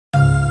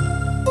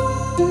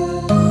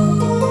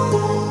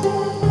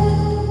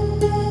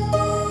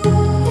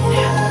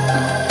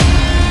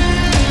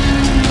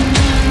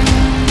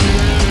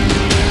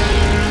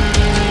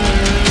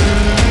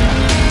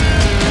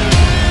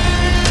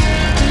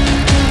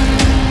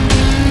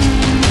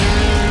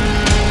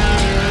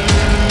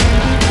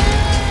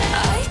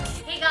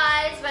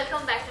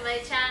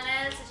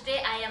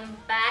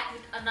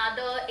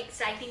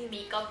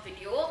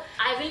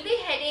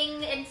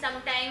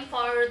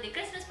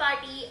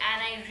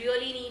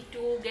really need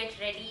to get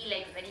ready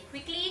like very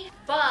quickly.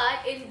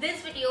 But in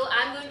this video,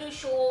 I'm going to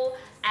show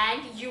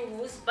and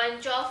use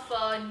bunch of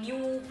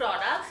new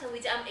products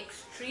which I'm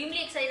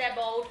extremely excited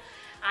about.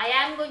 I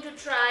am going to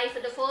try for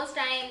the first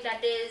time,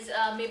 that is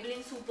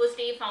Maybelline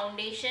Superstay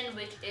foundation,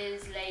 which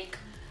is like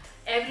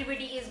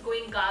everybody is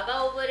going gaga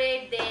over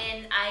it.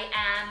 Then I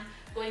am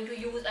going to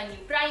use a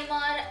new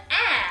primer,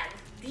 and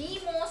the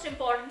most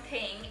important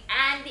thing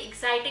and the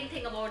exciting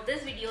thing about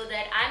this video,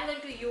 that I'm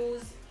going to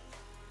use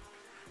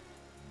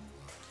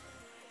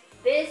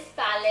this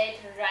palette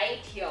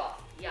right here.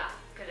 Yeah,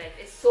 correct.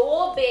 It's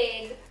so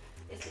big.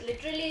 It's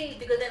literally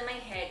bigger than my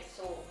head.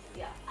 So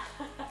yeah.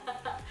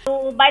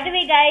 So by the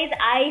way guys,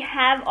 I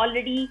have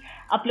already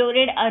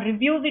uploaded a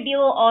review video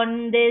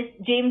on this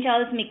James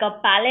Charles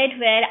makeup palette,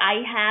 where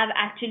I have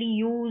actually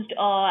used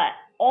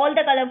all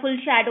the colorful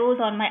shadows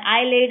on my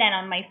eyelid and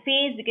on my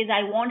face, because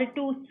I wanted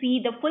to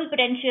see the full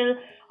potential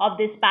of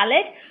this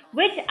palette,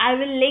 which I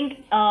will link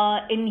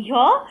in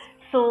here.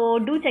 So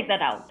do check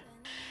that out.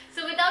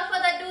 So without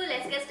further ado,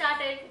 let's get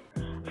started.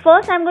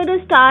 First, I'm going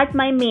to start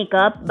my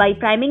makeup by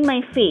priming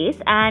my face,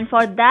 and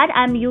for that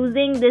I'm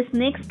using this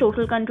NYX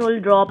Total Control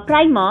Draw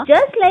Primer.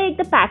 Just like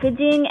the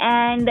packaging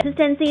and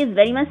consistency is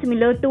very much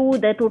similar to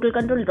the Total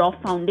Control Draw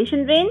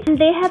Foundation range, and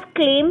they have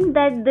claimed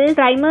that this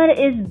primer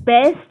is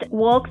best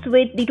works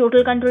with the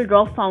Total Control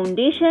Draw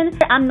Foundation.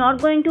 I'm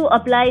not going to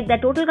apply the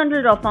Total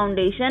Control Draw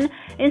Foundation.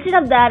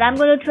 Instead of that, I'm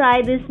going to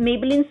try this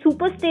Maybelline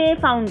Superstay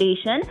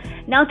Foundation.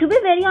 Now, to be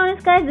very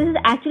honest guys, this is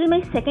actually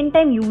my second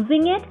time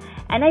using it,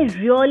 and I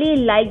really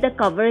like the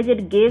coverage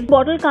it gives. The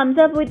bottle comes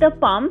up with a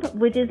pump,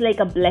 which is like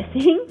a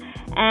blessing.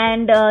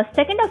 And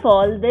second of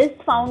all, this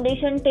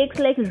foundation takes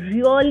like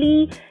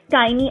really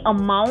tiny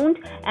amount,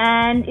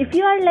 and if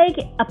you are like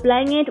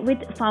applying it with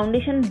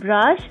foundation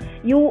brush,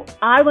 you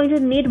are going to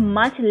need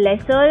much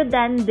lesser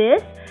than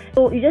this.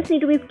 So you just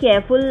need to be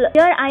careful.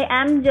 Here I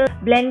am just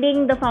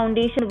blending the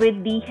foundation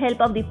with the help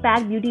of the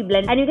Pack Beauty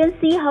Blend, and you can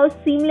see how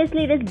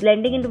seamlessly it is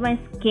blending into my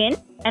skin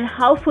and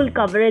how full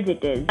coverage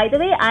it is. By the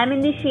way, I am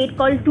in the shade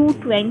called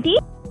 220.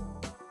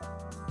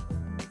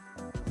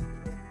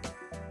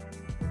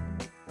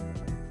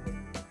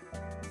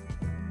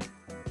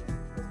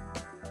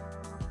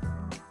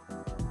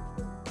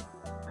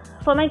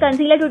 For my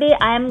concealer today,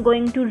 I am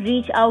going to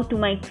reach out to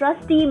my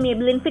trusty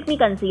Maybelline FitMe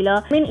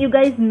concealer. I mean, you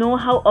guys know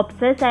how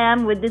obsessed I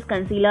am with this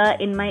concealer.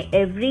 In my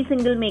every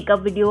single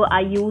makeup video,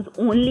 I use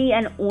only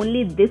and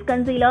only this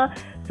concealer.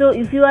 So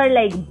if you are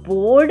like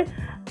bored,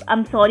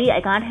 I'm sorry,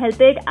 I can't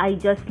help it. I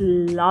just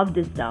love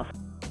this stuff.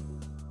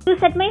 To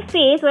set my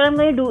face, what I'm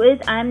going to do is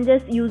I'm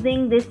just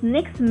using this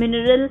NYX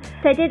Mineral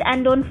Set It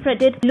and Don't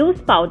Fret It loose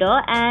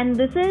powder, and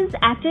this is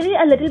actually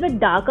a little bit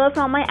darker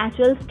from my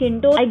actual skin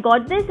tone. I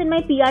got this in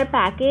my PR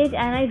package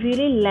and I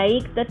really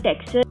like the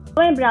texture.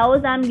 For my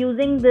brows, I'm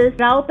using this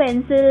brow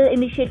pencil in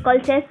the shade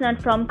called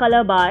Chestnut from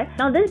Colorbar.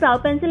 Now this brow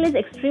pencil is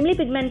extremely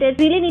pigmented.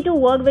 Really need to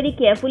work very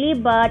carefully,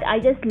 but I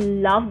just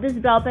love this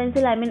brow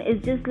pencil. I mean,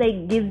 it just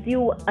like gives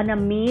you an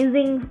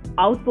amazing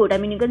output. I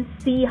mean, you can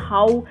see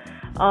how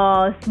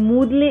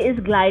smoothly is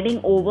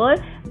gliding over,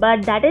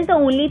 but that is the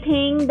only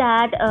thing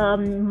that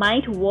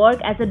might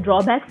work as a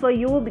drawback for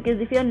you, because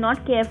if you're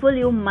not careful,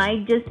 you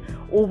might just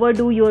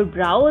overdo your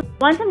brows.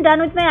 Once I'm done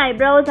with my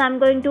eyebrows, I'm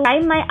going to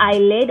prime my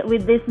eyelid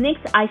with this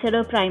NYX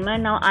eyeshadow primer.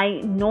 Now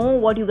I know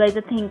what you guys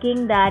are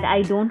thinking, that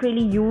I don't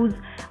really use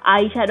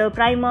eyeshadow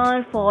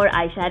primer for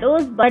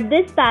eyeshadows, but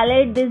this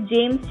palette, this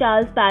James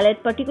Charles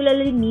palette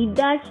particularly need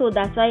that, so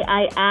that's why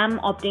I am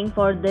opting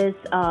for this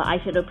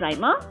eyeshadow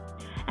primer.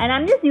 And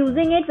I'm just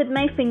using it with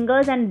my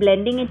fingers and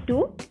blending it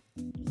too.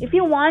 If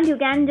you want, you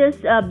can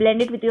just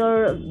blend it with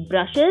your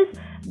brushes,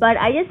 but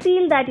I just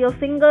feel that your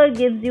finger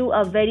gives you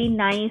a very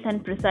nice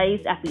and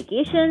precise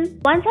application.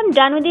 Once I'm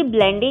done with the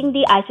blending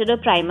the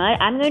eyeshadow primer,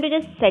 I'm going to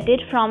just set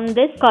it from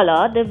this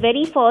color, the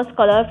very first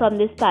color from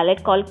this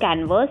palette called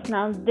Canvas.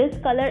 Now this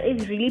color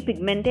is really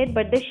pigmented,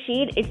 but the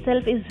shade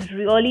itself is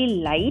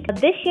really light.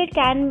 This shade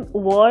can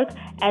work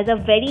as a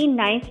very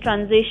nice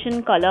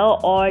transition color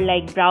or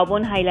like brow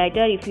bone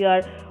highlighter if you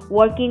are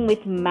working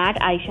with matte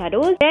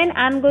eyeshadows. Then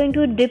I'm going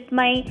to dip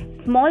my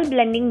small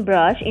blending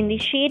brush in the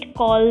shade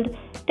called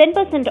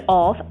 10%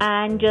 Off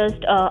and just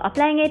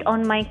applying it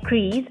on my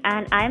crease,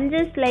 and I'm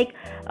just like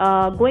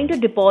going to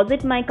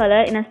deposit my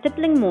color in a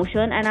stippling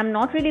motion, and I'm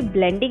not really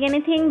blending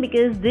anything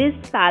because this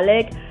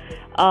palette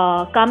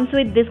comes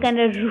with this kind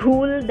of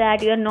rule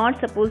that you're not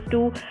supposed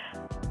to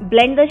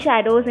blend the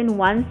shadows in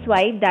one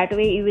swipe. That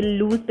way you will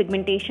lose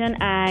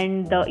pigmentation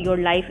and your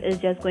life is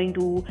just going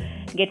to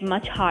get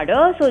much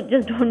harder, so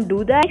just don't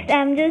do that. Next,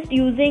 I'm just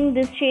using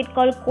this shade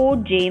called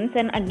Code James,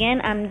 and again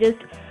I'm just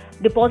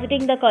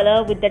depositing the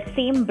color with that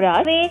same brush.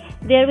 That way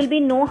there will be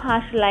no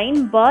harsh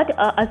line but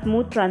a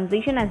smooth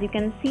transition, as you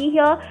can see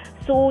here.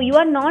 So So you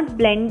are not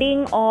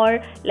blending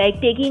or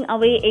like taking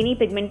away any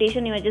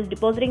pigmentation. You are just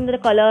depositing the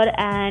color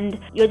and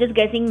you're just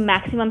getting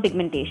maximum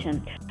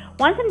pigmentation.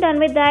 Once I'm done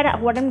with that,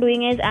 what I'm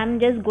doing is I'm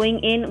just going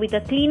in with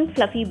a clean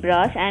fluffy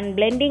brush and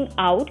blending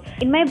out.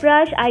 In my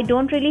brush, I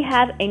don't really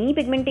have any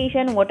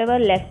pigmentation. Whatever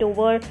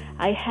leftover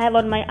I have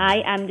on my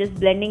eye, I'm just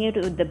blending it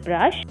with the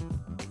brush.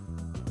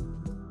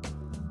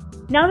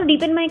 Now to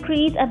deepen my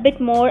crease a bit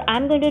more,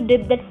 I'm going to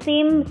dip that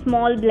same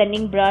small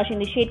blending brush in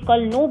the shade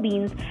called No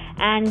Beans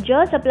and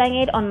just applying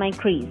it on my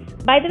crease.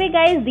 By the way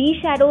guys, these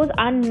shadows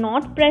are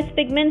not pressed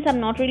pigments. I'm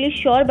not really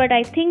sure, but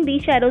I think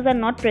these shadows are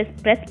not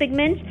pressed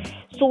pigments.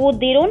 So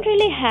they don't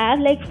really have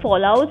like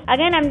fallouts.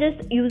 Again, I'm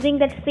just using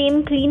that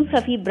same clean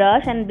fluffy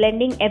brush and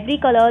blending every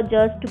color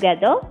just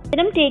together.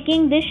 Then I'm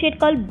taking this shade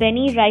called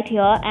Benny right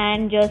here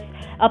and just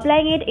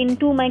applying it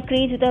into my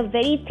crease with a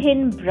very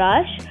thin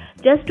brush,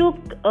 just to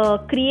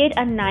create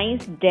a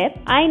nice depth.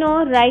 I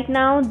know right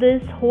now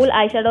this whole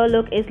eyeshadow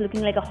look is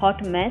looking like a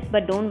hot mess,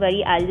 but don't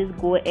worry, I'll just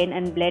go in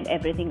and blend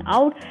everything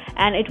out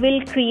and it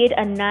will create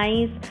a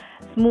nice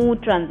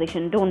smooth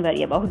transition. Don't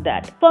worry about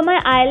that. For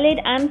my eyelid,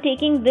 I'm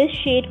taking this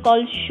shade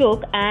called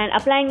Shook and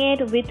applying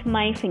it with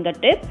my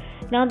fingertip.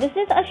 Now this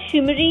is a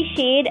shimmery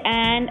shade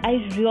and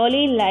I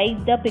really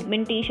like the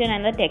pigmentation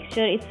and the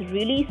texture. It's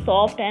really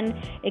soft and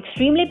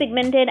extremely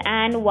pigmented,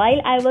 and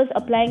while I was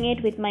applying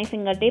it with my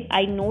fingertip,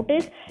 I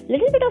noticed a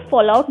little bit of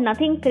fallout,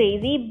 nothing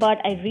crazy, but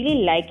I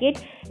really like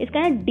it. It's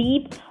kind of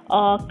deep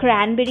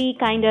cranberry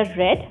kind of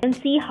red, and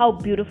see how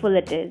beautiful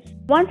it is.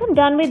 Once I'm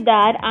done with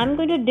that, I'm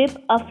going to dip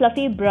a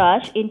fluffy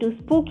brush into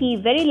Spooky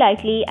very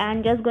lightly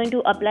and just going to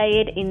apply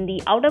it in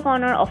the outer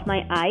corner of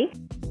my eye.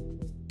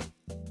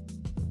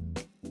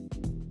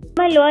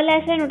 My lower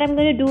lash line, what I'm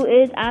going to do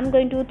is I'm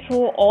going to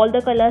throw all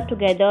the colors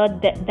together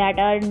that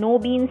are No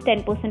Beans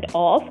 10%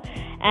 off,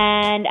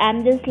 and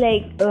I'm just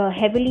like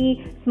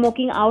heavily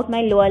smoking out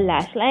my lower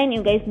lash line.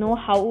 You guys know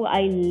how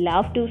I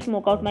love to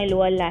smoke out my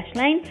lower lash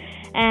line.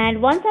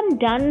 And once I'm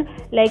done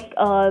like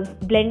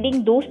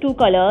blending those two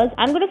colors,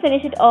 I'm going to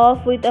finish it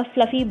off with a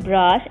fluffy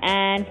brush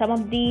and some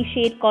of the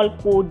shade called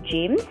Code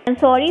James. I'm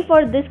sorry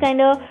for this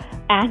kind of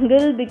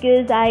angle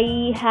because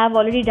I have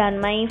already done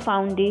my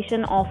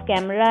foundation off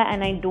camera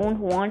and I don't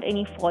want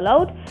any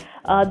fallout.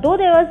 Though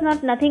there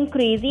was nothing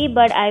crazy,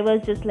 but I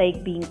was just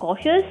like being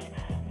cautious.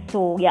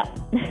 So yeah.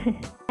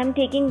 I'm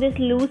taking this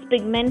loose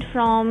pigment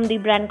from the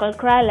brand called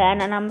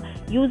Kryolan and I'm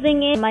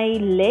using it in my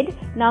lid.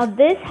 Now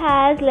this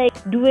has like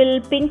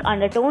dual pink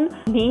undertone,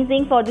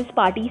 amazing for this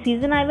party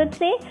season I would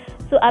say.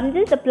 So I'm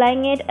just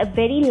applying it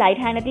very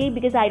light-handedly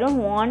because I don't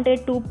want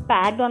it to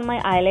pack on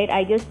my eyelid.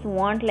 I just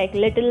want like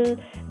little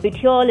bit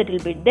here, little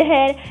bit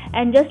there,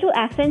 and just to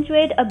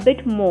accentuate a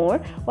bit more,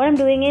 what I'm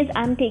doing is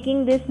I'm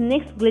taking this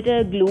NYX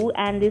glitter glue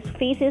and this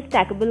face is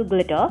stackable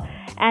glitter,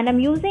 and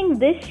I'm using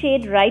this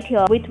shade right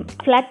here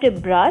with flat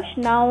tip brush.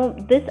 Now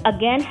this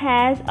again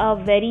has a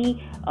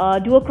very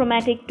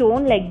duochromatic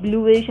tone, like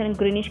bluish and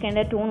greenish kind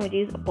of tone, which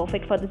is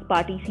perfect for this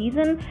party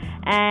season.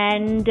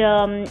 And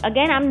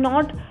again, I'm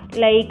not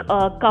like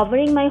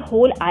covering my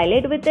whole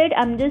eyelid with it.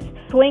 I'm just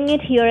throwing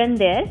it here and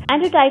there.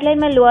 And to tightline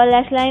my lower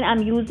lash line,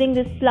 I'm using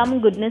this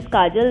Plum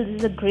Kajal. This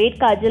is a great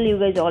kajal, you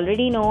guys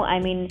already know. I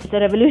mean, it's a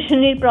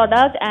revolutionary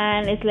product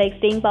and it's like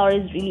staying power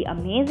is really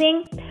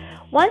amazing.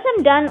 Once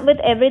I'm done with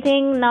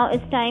everything, now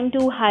it's time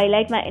to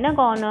highlight my inner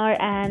corner,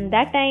 and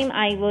that time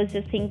I was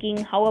just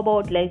thinking how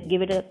about like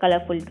give it a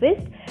colorful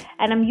twist,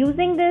 and I'm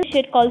using this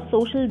shade called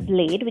Social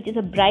Blade, which is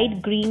a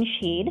bright green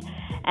shade,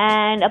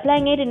 and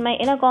applying it in my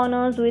inner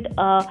corners with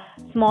a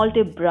small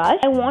tip brush.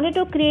 I wanted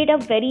to create a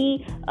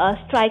very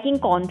striking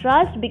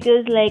contrast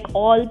because like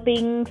all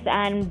pinks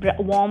and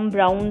warm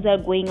browns are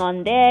going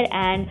on there,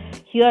 and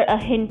here a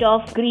hint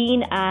of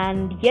green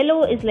and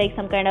yellow is like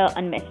some kind of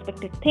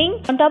unexpected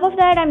thing. On top of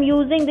that, I'm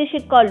using this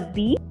shade called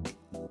B.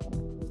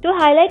 To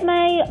highlight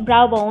my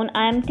brow bone,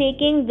 I'm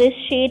taking this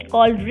shade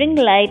called Ring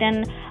Light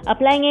and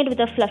applying it with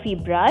a fluffy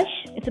brush.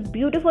 It's a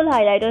beautiful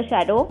highlighter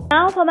shadow.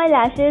 Now for my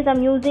lashes,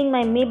 I'm using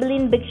my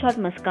Maybelline Big Shot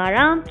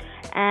Mascara,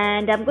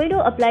 and I'm going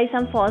to apply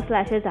some false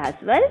lashes as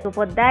well. So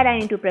for that, I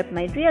need to prep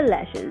my real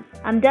lashes.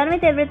 I'm done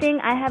with everything.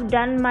 I have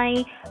done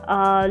my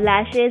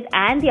lashes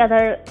and the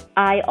other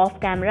eye off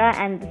camera,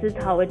 and this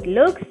is how it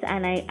looks,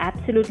 and I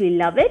absolutely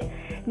love it.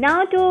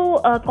 Now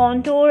to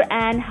contour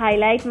and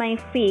highlight my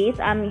face,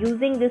 I'm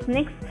using this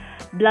NYX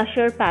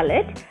Blush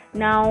Pallet.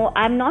 Now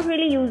I'm not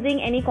really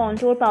using any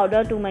contour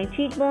powder to my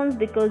cheekbones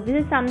because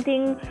this is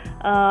something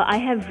I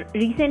have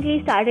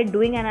recently started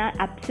doing and I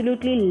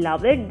absolutely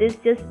love it. This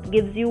just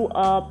gives you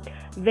a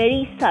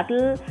very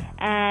subtle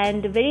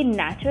and very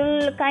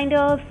natural kind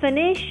of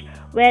finish,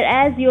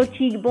 whereas your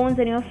cheekbones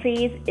and your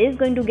face is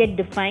going to get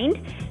defined.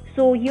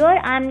 So here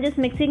I'm just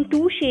mixing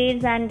two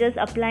shades and just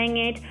applying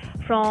it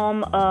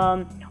from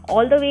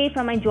all the way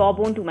from my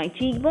jawbone to my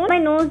cheekbone. My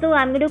nose though,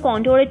 I'm going to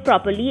contour it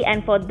properly,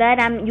 and for that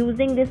I'm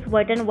using this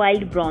Wet n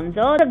Wild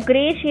bronzer. It's a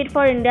grey shade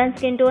for Indian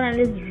skin tone and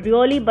is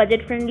really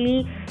budget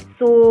friendly.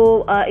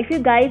 So if you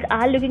guys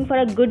are looking for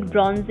a good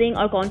bronzing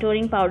or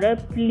contouring powder,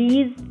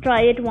 please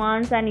try it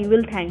once and you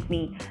will thank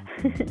me.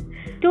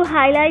 To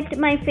highlight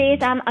my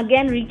face, I'm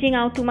again reaching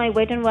out to my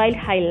Wet n Wild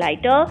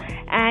highlighter,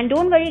 and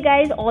don't worry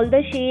guys, all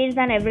the shades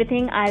and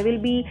everything I will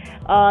be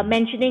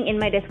mentioning in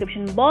my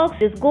description box.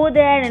 Just go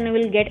there and you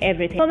will get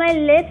everything. For my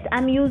lips,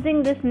 I'm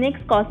using this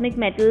NYX Cosmic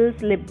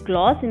Metals lip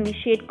gloss in the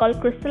shade called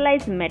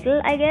Crystallized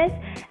Metal, I guess,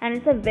 and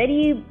it's a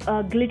very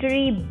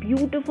glittery,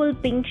 beautiful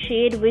pink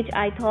shade, which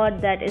I thought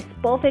that is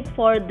perfect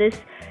for this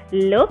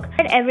look.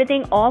 Get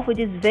everything off, which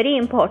is very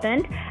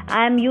important.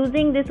 I am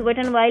using this Wet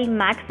n Wild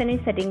matte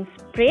finish setting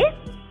spray,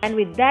 and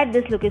with that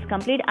this look is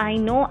complete. I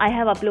know I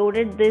have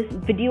uploaded this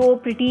video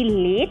pretty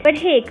late, but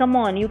hey, come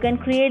on, you can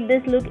create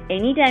this look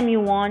anytime you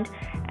want.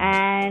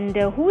 And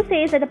who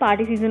says that the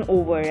party season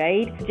over,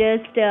 right?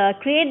 Just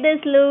create this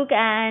look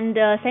and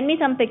send me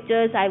some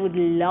pictures. I would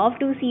love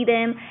to see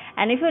them.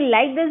 And if you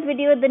like this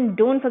video, then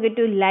don't forget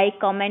to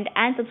like, comment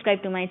and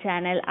subscribe to my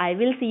channel. I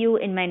will see you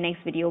in my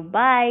next video.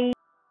 Bye.